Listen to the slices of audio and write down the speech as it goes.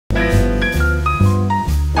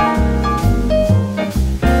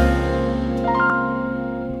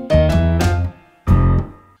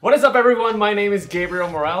everyone, my name is Gabriel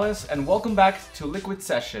Morales and welcome back to Liquid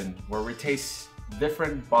Session, where we taste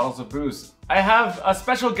different bottles of booze. I have a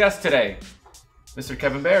special guest today, Mr.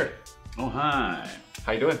 Kevin Baird. Oh, hi.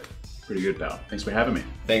 How you doing? Pretty good, pal. Thanks for having me.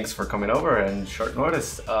 Thanks for coming over and short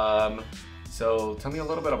notice. So tell me a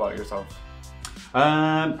little bit about yourself.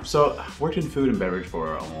 So I worked in food and beverage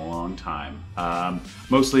for a long time,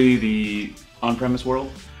 mostly the on-premise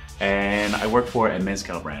world, and I worked for a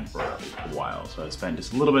mezcal brand for a while. So I spent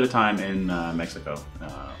just a little bit of time in Mexico,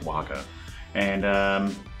 Oaxaca, and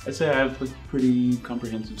I'd say I have a pretty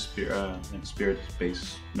comprehensive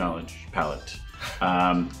spirit-based knowledge palette.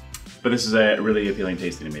 But this is a really appealing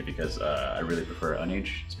tasting to me because I really prefer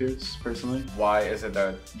unaged spirits personally. Why is it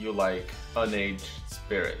that you like unaged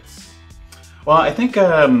spirits? Well, I think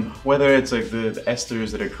whether it's like the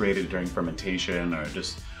esters that are created during fermentation or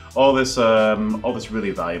just all this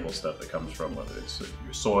really valuable stuff that comes from whether it's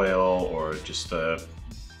your soil or just the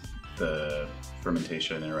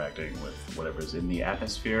fermentation interacting with whatever's in the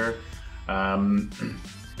atmosphere,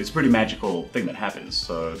 it's a pretty magical thing that happens.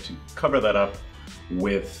 So to cover that up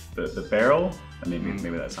with the barrel, I mean,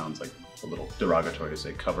 maybe that sounds like a little derogatory to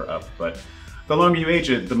say cover up, but the longer you age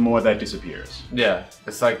it, the more that disappears. Yeah,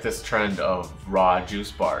 it's like this trend of raw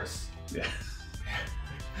juice bars. Yeah,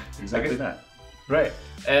 exactly that. Right,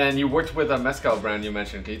 and you worked with a mezcal brand you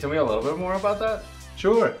mentioned. Can you tell me a little bit more about that?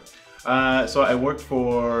 Sure. So I worked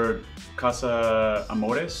for Casa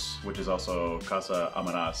Amores, which is also Casa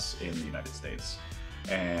Amaras in the United States.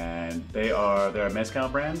 And they're a mezcal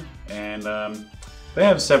brand, and they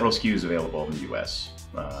have several SKUs available in the US.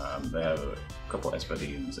 They have a couple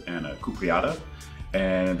espadines and a cupriata,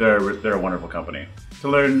 and they're a wonderful company. To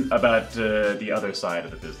learn about the other side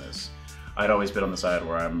of the business, I'd always been on the side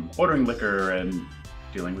where I'm ordering liquor and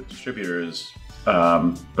dealing with distributors,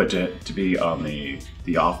 but to be on the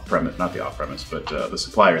off-premise, not the off-premise, but the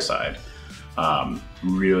supplier side,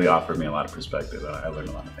 really offered me a lot of perspective, and I learned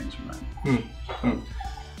a lot of things from that.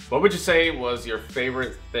 What would you say was your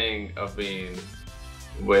favorite thing of being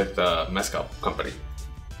with a mezcal company?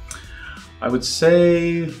 I would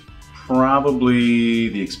say probably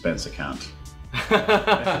the expense account.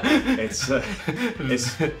 it's to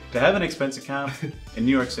have an expense account in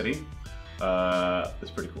New York City. It's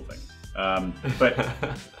a pretty cool thing. But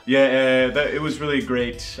yeah, it was really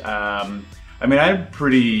great. I mean, I'm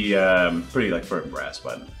pretty like firm grasp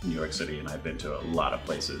on New York City, and I've been to a lot of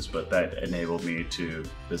places, but that enabled me to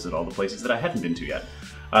visit all the places that I hadn't been to yet.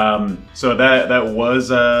 So that was,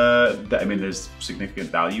 I mean, there's significant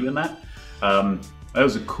value in that. That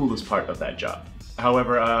was the coolest part of that job.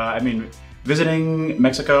 However, I mean, visiting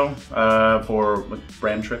Mexico for a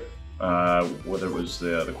brand trip, whether it was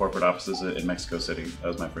the corporate offices in Mexico City, that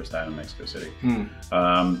was my first time in Mexico City.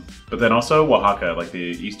 But then also Oaxaca, like the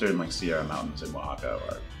eastern Sierra Mountains in Oaxaca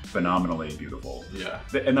are phenomenally beautiful. Yeah.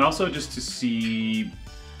 And then also just to see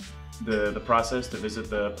the process, to visit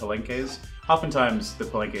the palenques. Oftentimes the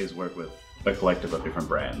palenques work with a collective of different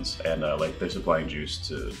brands, and like they're supplying juice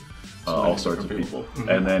to all sorts of people.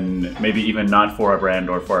 And then maybe even not for a brand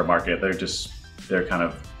or for a market, they're kind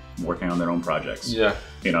of working on their own projects. Yeah.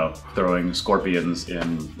 You know, throwing scorpions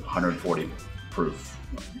in 140 proof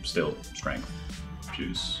still strength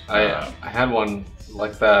juice. I had one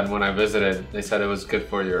like that when I visited. They said it was good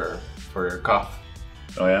for your cough.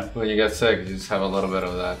 Oh yeah? When you get sick, you just have a little bit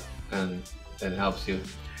of that and it helps you.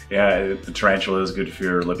 Yeah, the tarantula is good for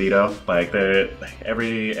your libido. Like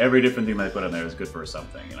every different thing they put in there is good for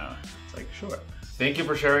something, you know? It's like, sure. Thank you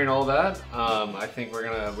for sharing all that. I think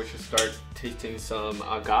we should start tasting some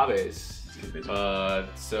agaves.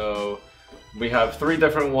 So we have 3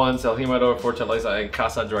 different ones: El Jimador, Fortaleza, and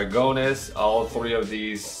Casa Dragones. All 3 of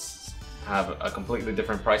these have a completely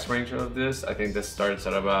different price range of this. I think this starts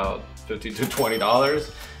at about $50 to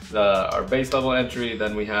 $20. Our base level entry,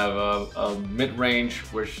 then we have a mid-range,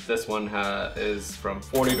 which this one is from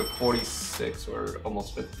 40 to 46 or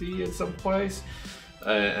almost 50 in some place.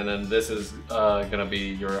 And then this is gonna be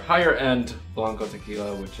your higher end Blanco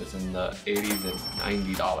tequila, which is in the $80s and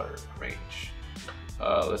 $90 range.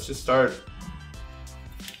 Let's just start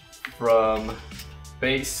from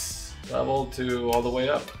base level to all the way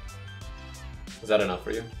up. Is that enough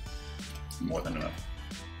for you? More than enough.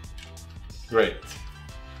 Great.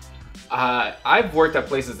 I've worked at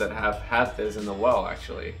places that have had this in the well,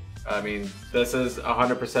 actually. I mean, this is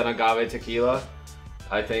 100% agave tequila.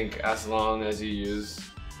 I think as long as you use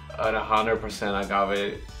an 100%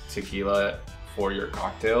 agave tequila for your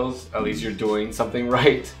cocktails, at least you're doing something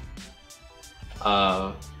right.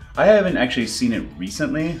 I haven't actually seen it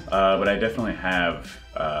recently, but I definitely have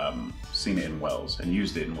seen it in wells and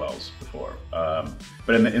used it in wells before.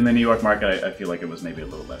 But in the New York market, I feel like it was maybe a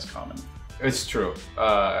little less common. It's true.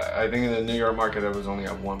 I think in the New York market, there was only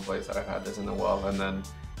at one place that I've had this in the well, and then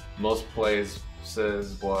most places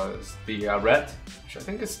was the Red, which I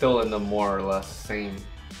think is still in the more or less same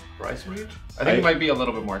price range. I think it might be a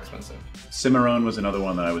little bit more expensive. Cimarron was another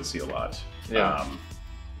one that I would see a lot. Yeah.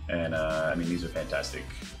 I mean, these are fantastic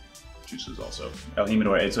juices also. El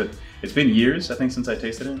Jimador, it's been years, I think, since I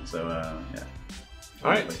tasted it, so yeah. All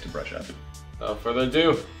right. I'd like to brush up. Without further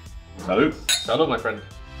ado. Salud. Salud, my friend.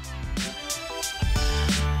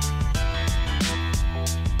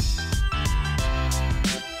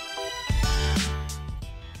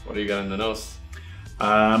 What do you got in the nose?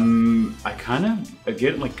 I kind of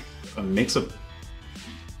get like a mix of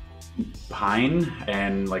pine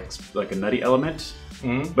and like a nutty element,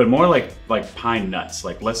 but more like pine nuts,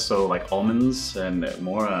 like less so like almonds and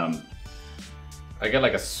more. I get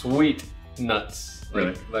like a sweet nuts,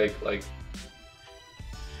 really? like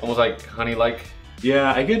almost like honey, like.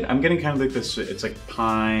 Yeah, I'm getting kind of like this. It's like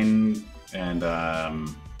pine and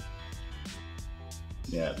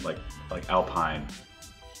yeah, like alpine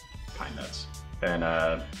pine nuts. And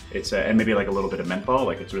it's and maybe like a little bit of menthol.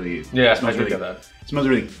 Like it's really yeah. It smells really, get that. It smells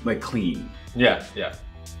really like clean. Yeah, yeah.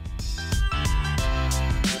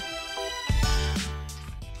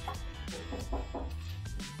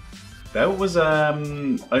 That was a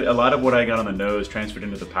lot of what I got on the nose transferred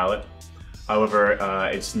into the palate. However,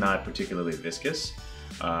 it's not particularly viscous,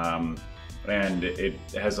 and it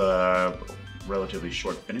has a relatively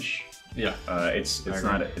short finish. Yeah. It's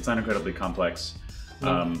not incredibly complex.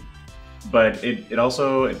 But it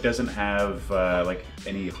also doesn't have like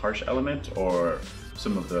any harsh element or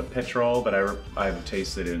some of the petrol that I've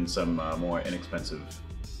tasted in some more inexpensive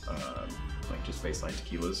like just baseline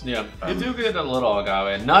tequilas. Yeah, you do get a little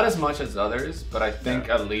agave, not as much as others, but I think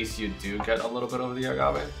at least you do get a little bit of the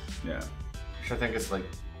agave. Yeah, which I think is like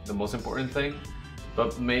the most important thing.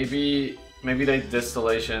 But maybe the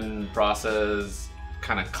distillation process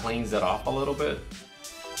kind of cleans it off a little bit.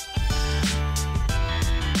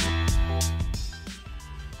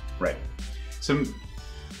 Right.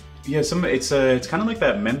 It's kind of like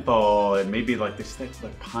that menthol and maybe like this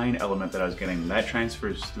like pine element that I was getting. That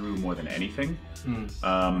transfers through more than anything.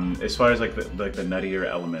 As far as like the nuttier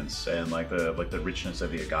elements and like the richness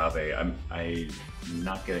of the agave, I'm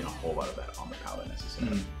not getting a whole lot of that on the palate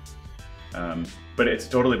necessarily. But it's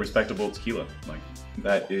totally respectable tequila. Like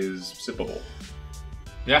that is sippable.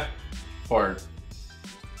 Yeah. For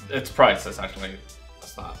its price, that's not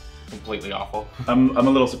completely awful. I'm a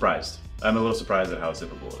little surprised. I'm a little surprised at how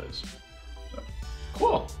sippable it is. So.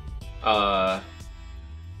 Cool.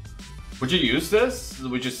 Would you use this?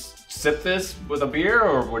 Would you sip this with a beer,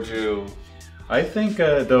 or would you? I think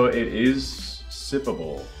though it is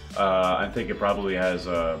sippable, I think it probably has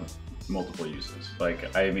multiple uses.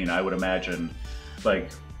 Like I mean, I would imagine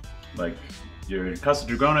like your Casa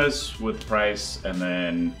Dragones with price, and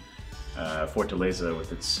then Fortaleza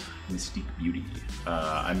with its mystique beauty.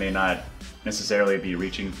 I may not necessarily be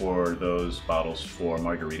reaching for those bottles for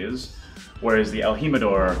margaritas, whereas the El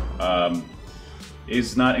Jimador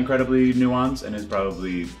is not incredibly nuanced and is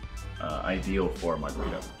probably ideal for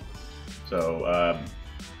margarita. So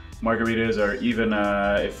margaritas are even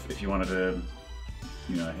if you wanted to,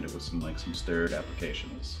 hit it with some stirred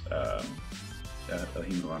applications. El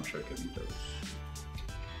Jimador, I'm sure, could eat those.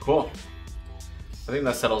 Cool. I think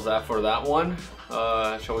that settles that for that one.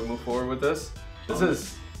 Shall we move forward with this? This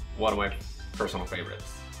is one of my personal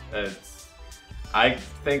favorites. I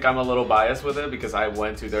think I'm a little biased with it because I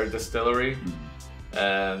went to their distillery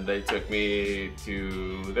and they took me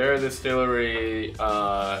to their distillery,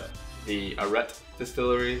 the Arret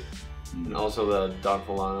distillery, and also the Don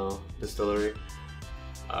Fulano distillery.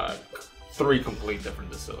 3 complete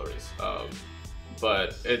different distilleries.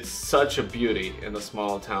 But it's such a beauty in the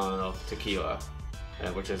small town of Tequila,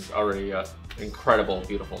 which is already an incredible,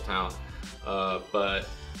 beautiful town. But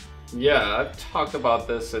yeah, I've talked about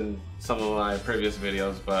this in some of my previous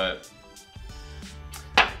videos, but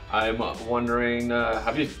I'm wondering,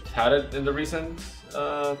 have you had it in the recent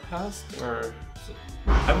past, or?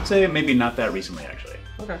 I would say maybe not that recently, actually.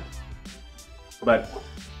 Okay. But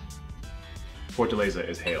Fortaleza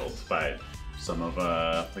is hailed by some of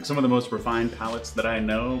the most refined palates that I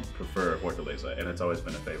know prefer Fortaleza, and it's always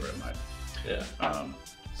been a favorite of mine. Yeah.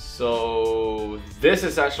 So this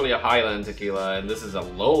is actually a highland tequila, and this is a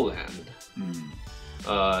lowland.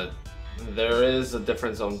 There is a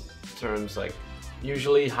difference on terms like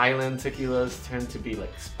usually highland tequilas tend to be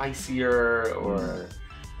like spicier or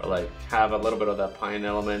or like have a little bit of that pine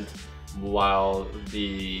element, while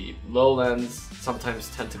the lowlands sometimes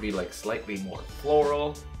tend to be like slightly more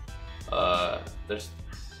floral. There's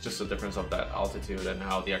just a difference of that altitude and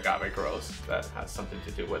how the agave grows that has something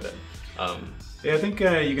to do with it. Yeah, I think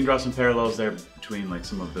you can draw some parallels there between like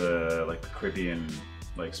some of the Caribbean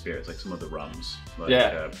like spirits, like some of the rums. Like,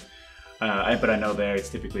 yeah. But I know there it's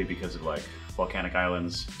typically because of like volcanic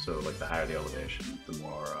islands. So like the higher the elevation, the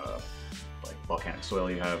more like volcanic soil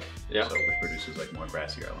you have. Yeah. So which produces like more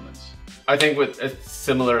grassier elements. I think it's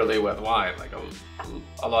similarly with wine. Like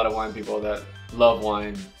a lot of wine people that love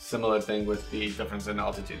wine, similar thing with the difference in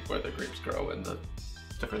altitude where the grapes grow and the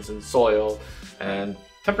difference in soil and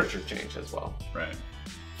temperature change as well. Right.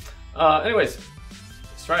 Anyways,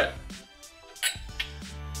 let's try it.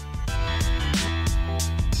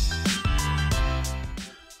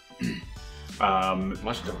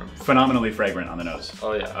 Much different. Phenomenally fragrant on the nose.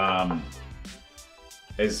 Oh yeah.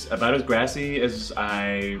 Is about as grassy as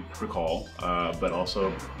I recall, but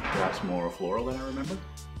also perhaps more floral than I remember.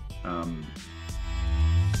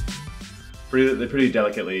 Pretty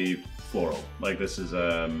delicately floral. Like this is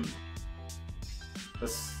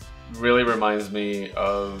This really reminds me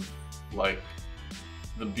of like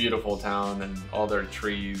the beautiful town and all their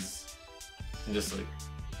trees, and just like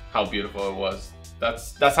how beautiful it was.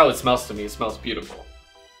 That's how it smells to me. It smells beautiful.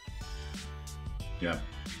 Yeah.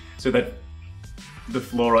 So that the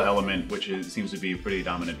floral element, which seems to be pretty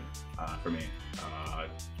dominant for me,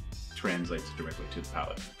 translates directly to the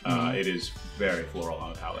palate. It is very floral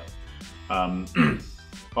on the palate.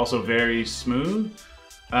 Also very smooth.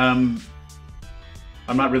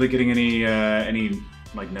 I'm not really getting any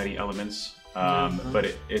like nutty elements, but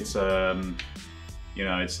it's you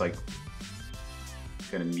know, it's like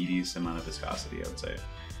kind of medium amount of viscosity, I would say.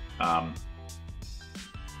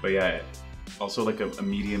 But yeah, also like a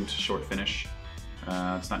medium to short finish.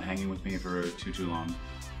 It's not hanging with me for too long.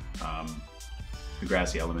 The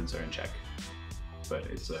grassy elements are in check, but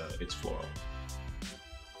it's floral.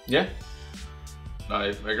 Yeah, I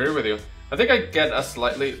agree with you. I think I get a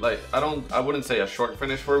slightly like I wouldn't say a short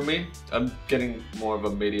finish for me. I'm getting more of a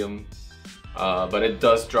medium, but it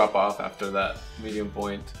does drop off after that medium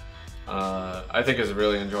point. I think it's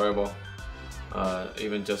really enjoyable,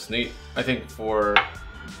 even just neat. I think for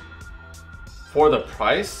the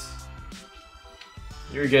price,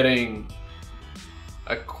 you're getting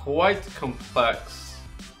a quite complex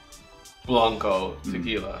Blanco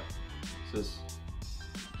tequila. It's just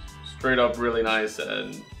straight up really nice,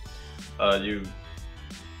 and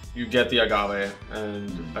you get the agave,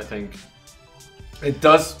 and I think it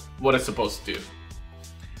does what it's supposed to do.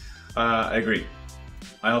 I agree.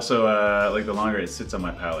 I also like the longer it sits on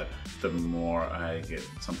my palate, the more I get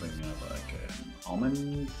something like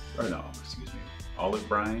almond, or no, excuse me, olive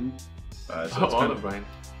brine. So olive brine.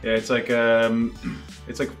 Yeah, it's like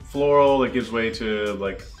floral that gives way to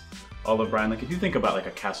like olive brine. Like if you think about like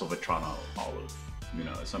a Castelvetrano olive, you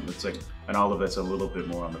know, it's something that's like an olive that's a little bit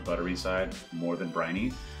more on the buttery side, more than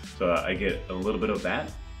briny. So I get a little bit of that.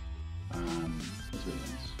 It's really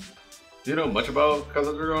nice. Do you know much about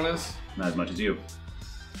Castelvetranos? Not as much as you.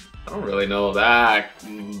 I don't really know that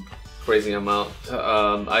crazy amount.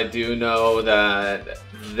 I do know that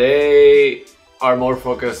they are more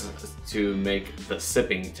focused to make the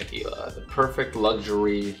sipping tequila, the perfect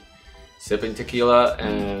luxury sipping tequila,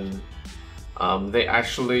 and they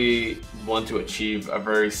actually want to achieve a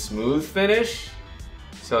very smooth finish.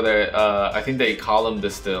 So they, I think they column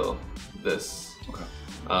distill this. Okay.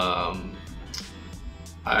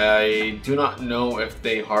 I do not know if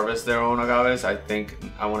they harvest their own agaves.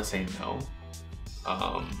 I want to say no,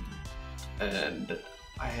 and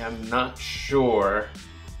I am not sure.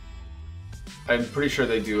 I'm pretty sure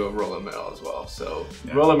they do a roller mill as well. So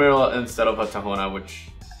yeah. Roller mill instead of a tahona,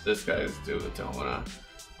 which this guys do a tahona,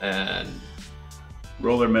 and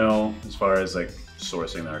roller mill, as far as like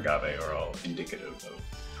sourcing their agave, are all indicative of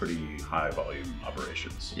pretty high volume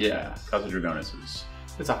operations. Yeah, Casa Dragones is.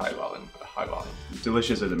 It's a high volume.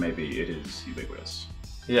 Delicious as it may be, it is ubiquitous.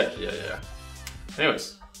 Yeah.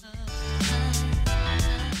 Anyways,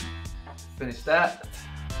 finish that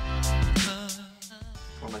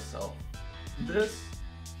for myself. This,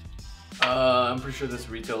 I'm pretty sure this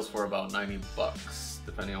retails for about 90 bucks,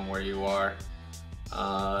 depending on where you are.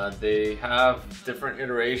 They have different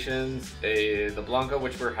iterations. The Blanco,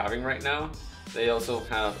 which we're having right now. They also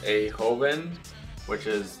have a Joven, which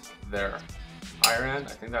is their higher end.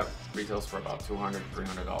 I think that retails for about $200,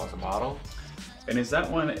 $300 a bottle. And is that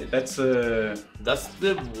one? That's the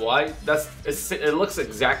white. It looks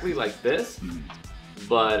exactly like this,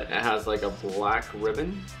 but it has like a black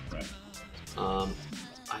ribbon. Right. I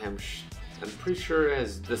I'm pretty sure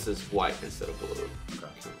this is white instead of blue. Okay.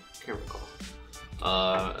 Can't recall.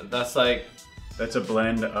 That's like... That's a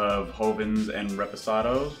blend of Hovens and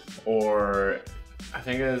Reposados, or... I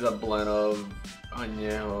think it is a blend of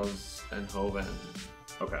Añejos and Joven.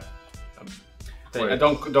 Okay.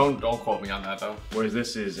 Don't quote me on that though. Whereas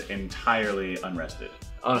this is entirely unrested.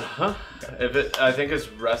 Uh-huh. Okay. I think it's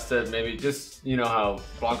rested, maybe just, you know how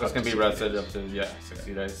Blancos can be rested up to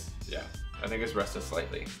 60 days. Yeah. I think it's rested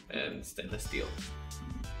slightly in stainless steel.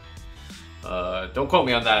 Don't quote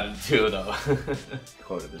me on that too though.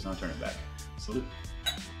 Quoted, there's no turning back. Salute.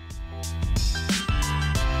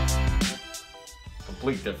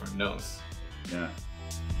 Complete different nose. Yeah.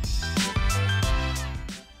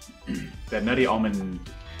 That nutty almond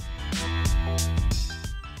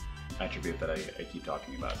attribute that I keep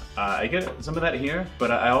talking about. I get some of that here, but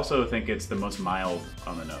I also think it's the most mild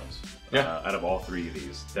on the nose. Yeah. Out of all three of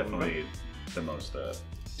these, definitely the most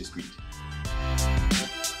discreet.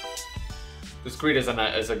 Discreet is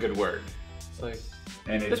a good word. It's like,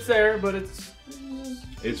 and it's there, but it's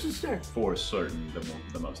there. For certain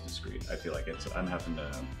the most discreet. I feel like I'm having to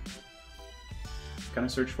kind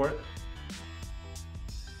of search for it.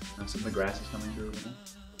 Some of the grass is coming through over there.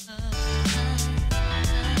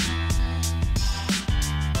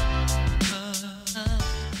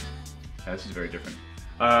 Yeah, this is very different.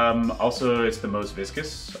 Also, it's the most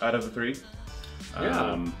viscous out of the three.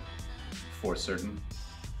 For certain.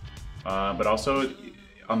 But also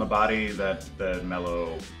on the body, that the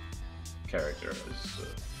mellow character is,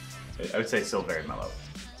 I would say, still very mellow,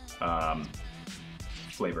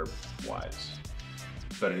 flavor-wise.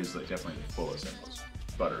 But it is like definitely the fullest and most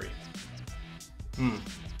buttery.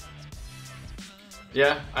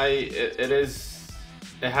 Yeah, it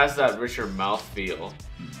has that richer mouthfeel.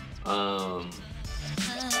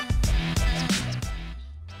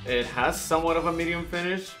 It has somewhat of a medium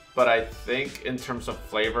finish, but I think in terms of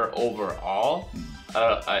flavor overall,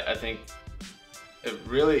 I think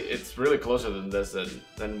it's really closer than this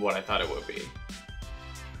than what I thought it would be.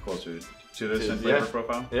 Closer to this in flavor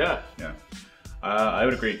profile? Yeah. Yeah. I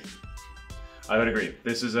would agree.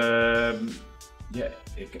 This is it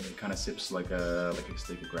kind of sips like a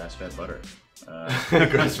stick of grass-fed butter.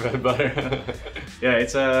 Grass-fed butter. Yeah,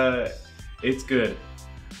 it's good.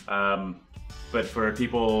 But for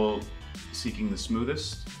people seeking the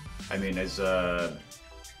smoothest, I mean, as a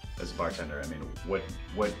bartender, I mean, what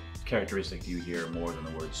characteristic do you hear more than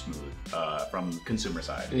the word smooth from consumer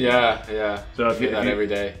side? Yeah. So if you every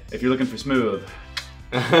day, if you're looking for smooth,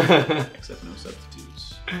 except no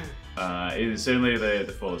substitutes, it is certainly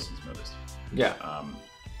the fullest and smoothest. Yeah.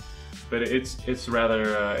 But it's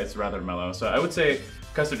rather mellow. So I would say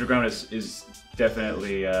Casa Dragones is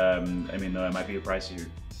definitely. I mean, though it might be a pricier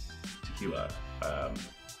tequila. I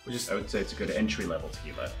would say it's a good entry level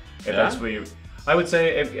tequila. If that's what you. I would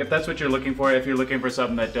say if that's what you're looking for, if you're looking for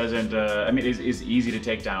something that doesn't, I mean, is easy to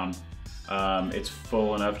take down. It's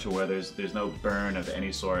full enough to where there's no burn of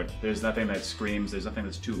any sort. There's nothing that screams. There's nothing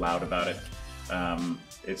that's too loud about it.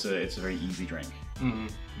 It's a very easy drink.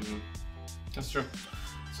 That's true.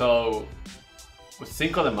 So with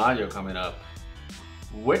Cinco de Mayo coming up,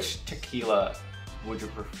 which tequila would you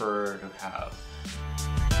prefer to have?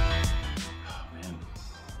 Oh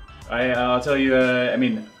man, I'll tell you. I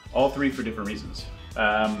mean, all three for different reasons.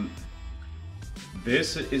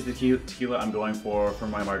 This is the tequila I'm going for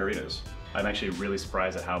my margaritas. I'm actually really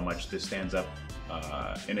surprised at how much this stands up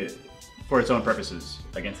for its own purposes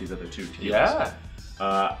against these other two tequilas.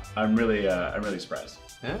 Yeah. I'm really surprised.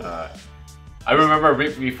 Yeah. I remember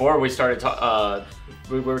before we started,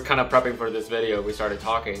 we were kind of prepping for this video. We started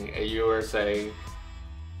talking, and you were saying,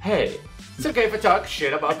 "Hey, it's okay if I talk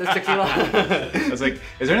shit about this tequila." I was like,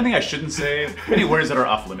 "Is there anything I shouldn't say? Any words that are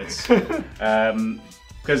off limits?"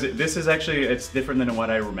 Because this is actually it's different than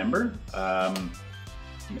what I remember, and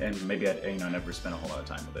maybe I never spent a whole lot of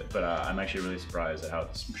time with it. But I'm actually really surprised at how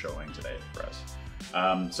it's showing today for us.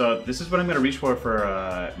 So this is what I'm going to reach for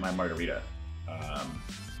my margarita.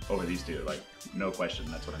 Over these two, like no question,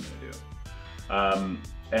 that's what I'm gonna do.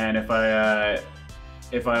 And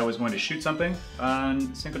if I was going to shoot something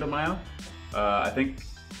on Cinco de Mayo, I think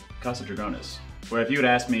Casa Dragones. Where if you had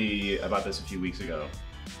asked me about this a few weeks ago,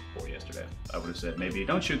 or yesterday, I would have said maybe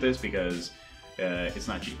don't shoot this because it's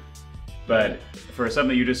not cheap. But for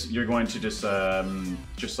something you're going to just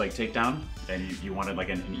like take down, and you wanted like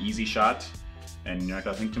an easy shot, and you're not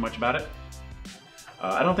gonna think too much about it.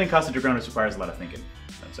 I don't think Casa Dragones requires a lot of thinking.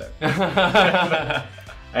 That's it.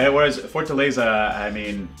 Whereas Fortaleza, I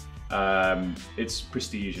mean, its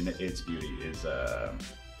prestige and its beauty is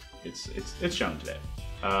it's shown today.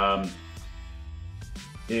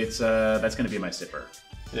 That's going to be my sipper.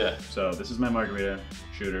 Yeah. So this is my margarita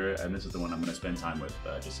shooter, and this is the one I'm going to spend time with,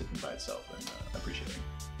 just sitting by itself and appreciating.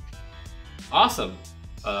 Awesome.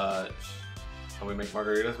 Shall we make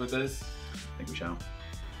margaritas with this? I think we shall.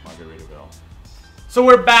 Margaritaville. So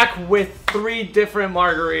we're back with 3 different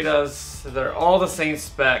margaritas. They're all the same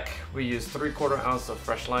spec. We use 3/4 ounce of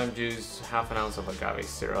fresh lime juice, 1/2 ounce of agave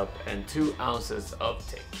syrup, and 2 ounces of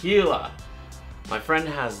tequila. My friend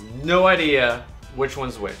has no idea which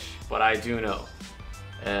one's which, but I do know.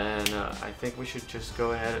 And I think we should just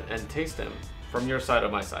go ahead and taste them from your side or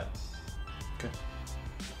my side. Okay.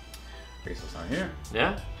 Okay, so start here.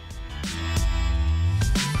 Yeah?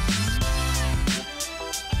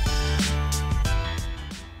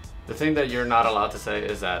 The thing that you're not allowed to say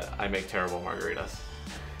is that I make terrible margaritas.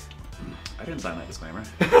 I didn't sign that disclaimer.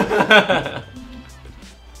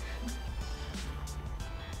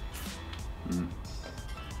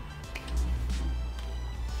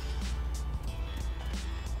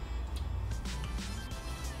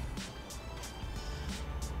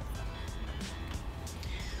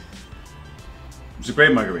 It's a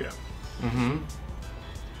great margarita. Mm-hmm.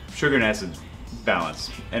 Sugar and acid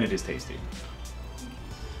balance, and it is tasty.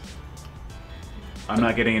 I'm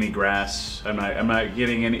not getting any grass. I'm not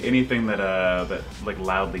getting anything that that like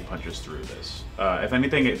loudly punches through this. If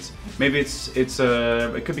anything, it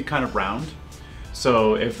could be kind of round.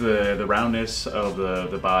 So if the roundness of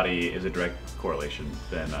the body is a direct correlation,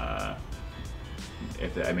 then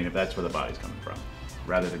if that's where the body's coming from,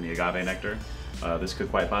 rather than the agave nectar, this could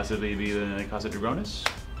quite possibly be the Casa Dragones.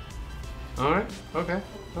 All right. Okay.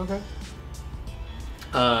 Okay.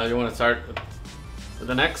 You want to start with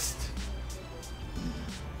the next?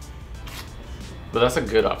 But that's a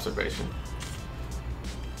good observation.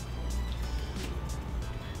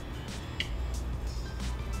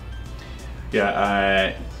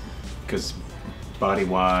 Yeah, because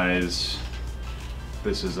body-wise,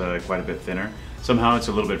 this is quite a bit thinner. Somehow it's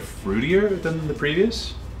a little bit fruitier than the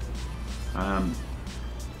previous.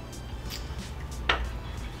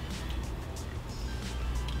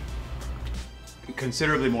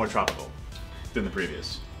 Considerably more tropical than the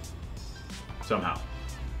previous. Somehow.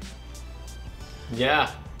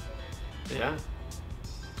 Yeah. Yeah.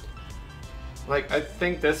 Like, I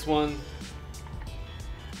think this one...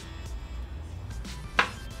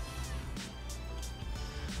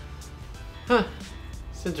 Huh.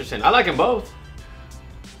 It's interesting. I like them both.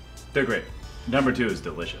 They're great. Number 2 is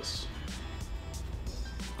delicious.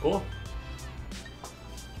 Cool.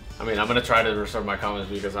 I mean, I'm going to try to reserve my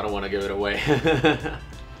comments because I don't want to give it away.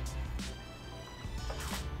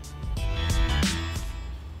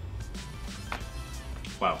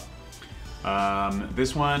 Wow.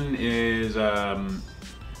 This one is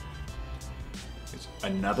it's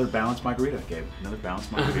another balanced margarita, Gabe. Another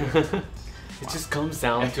balanced margarita. It just comes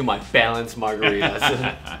down to my balanced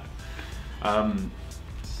margaritas.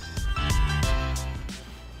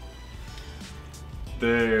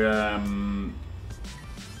 They're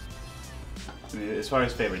as far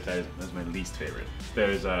as favorite, that's my least favorite.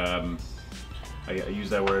 There's I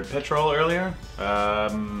used that word petrol earlier.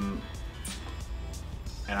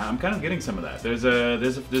 And I'm kind of getting some of that. There's a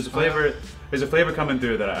flavor coming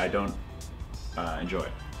through that I don't enjoy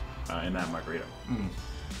in that margarita. Mm.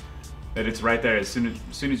 And it's right there as soon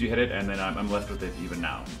as you hit it, and then I'm left with it even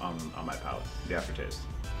now on my palate, the aftertaste.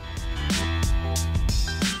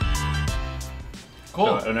 Cool.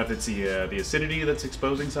 So I don't know if it's the acidity that's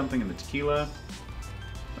exposing something in the tequila.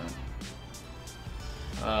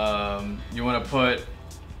 You want to put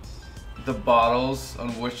the bottles on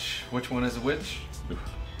which one is which?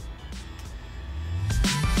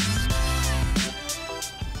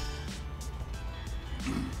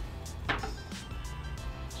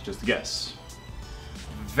 It's just a guess.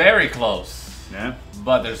 Very close. Yeah?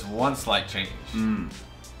 But there's one slight change. Mm.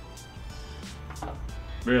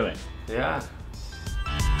 Really? Yeah.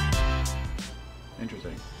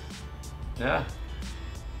 Interesting. Yeah.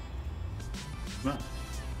 Well,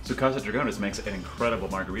 so Casa Dragones makes an incredible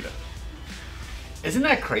margarita. Isn't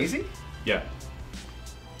that crazy? Yeah.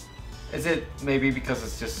 Is it maybe because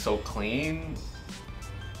it's just so clean,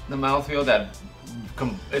 the mouthfeel, that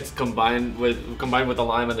it's combined with the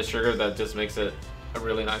lime and the sugar that just makes it a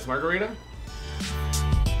really nice margarita?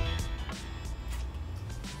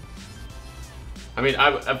 I mean,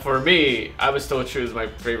 for me, I would still choose my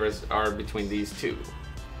favorites are between these two.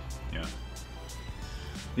 Yeah.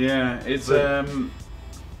 Yeah, it's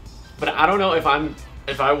But I don't know if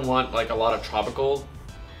I want like a lot of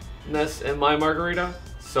tropicalness in my margarita,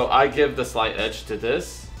 so I give the slight edge to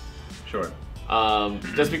this. Sure.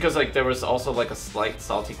 Just because like there was also like a slight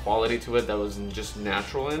salty quality to it that was just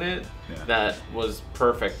natural in it, that was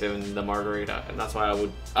perfect in the margarita, and that's why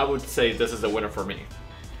I would say this is the winner for me.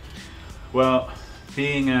 Well,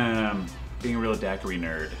 being a real daiquiri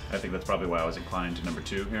nerd, I think that's probably why I was inclined to number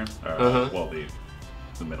 2 here. Well,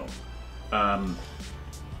 the middle.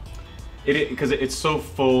 Because it's so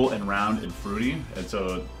full and round and fruity, and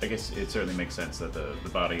so I guess it certainly makes sense that the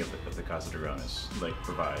body of the Casa Dragón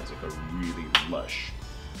provides like a really lush,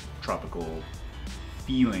 tropical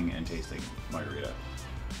feeling and tasting margarita.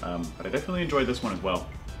 But I definitely enjoyed this one as well.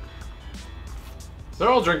 They're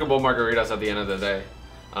all drinkable margaritas at the end of the day.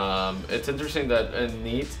 It's interesting that in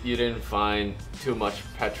neat you didn't find too much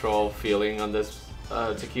petrol feeling on this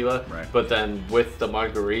tequila, right. But then with the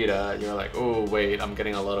margarita you're like, oh wait, I'm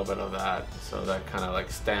getting a little bit of that, so that kind of like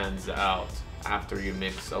stands out after you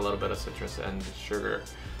mix a little bit of citrus and sugar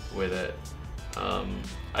with it.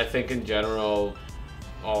 I think in general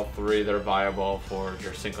all 3 they're viable for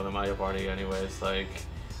your Cinco de Mayo party anyways. Like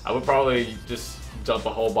I would probably just dump a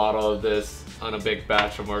whole bottle of this on a big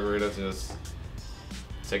batch of margaritas and just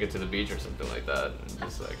take it to the beach or something like that, and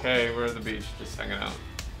just like, hey, we're at the beach just hanging out.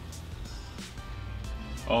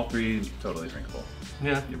 All 3 totally drinkable.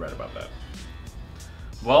 Yeah, you're right about that.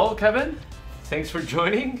 Well, Kevin, thanks for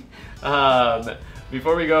joining.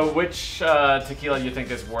 Before we go, which tequila do you think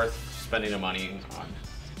is worth spending the money on?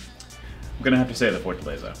 I'm gonna have to say the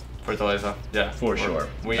Fortaleza. Fortaleza, yeah, for sure.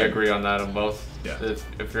 We agree on that on both. Yeah.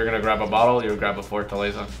 If you're gonna grab a bottle, you grab a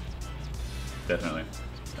Fortaleza. Definitely.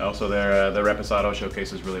 Also, their Reposado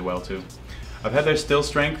showcases really well too. I've had their still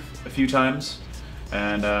strength a few times,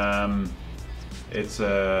 and it's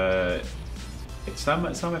not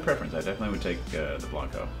my preference. I definitely would take the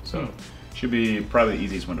Blanco. So should be probably the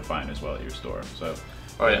easiest one to find as well at your store. So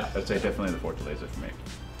I'd say definitely the Fortaleza for me.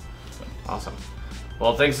 So. Awesome.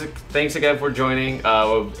 Well, thanks again for joining.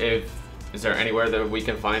 Is there anywhere that we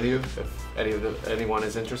can find you if anyone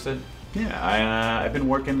is interested? Yeah, I've been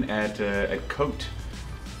working at Coat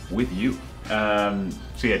with you. So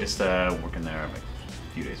yeah, just working there like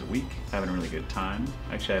a few days a week, having a really good time.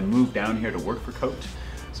 Actually, I moved down here to work for Coat,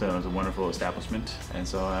 so it was a wonderful establishment, and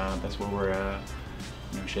so that's where we're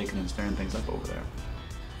shaking and stirring things up over there.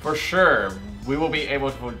 For sure, we will be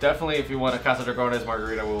able to, definitely if you want a Casa Dragones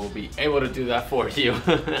margarita, we will be able to do that for you.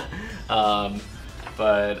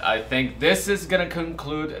 But I think this is gonna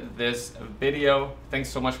conclude this video. Thanks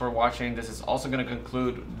so much for watching. This is also gonna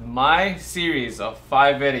conclude my series of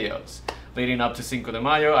 5 videos leading up to Cinco de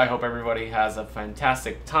Mayo. I hope everybody has a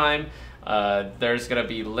fantastic time. There's gonna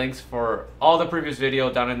be links for all the previous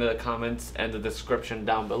video down in the comments and the description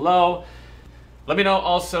down below. Let me know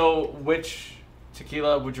also which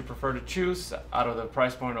tequila would you prefer to choose out of the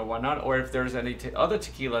price point or whatnot, or if there's any other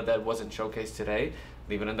tequila that wasn't showcased today,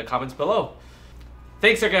 leave it in the comments below.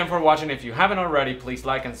 Thanks again for watching. If you haven't already, please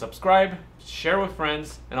like and subscribe, share with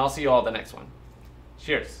friends, and I'll see you all the next one.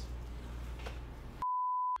 Cheers.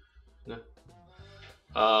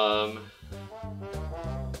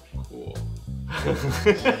 Cool.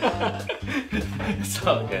 It's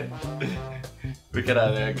all good. We could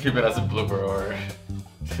either keep it as a blooper or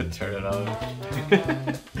turn it on.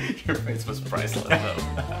 Your face was priceless though.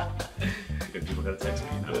 Good people gotta text me,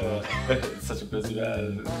 It's such a busy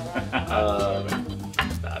man.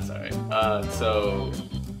 That's alright. So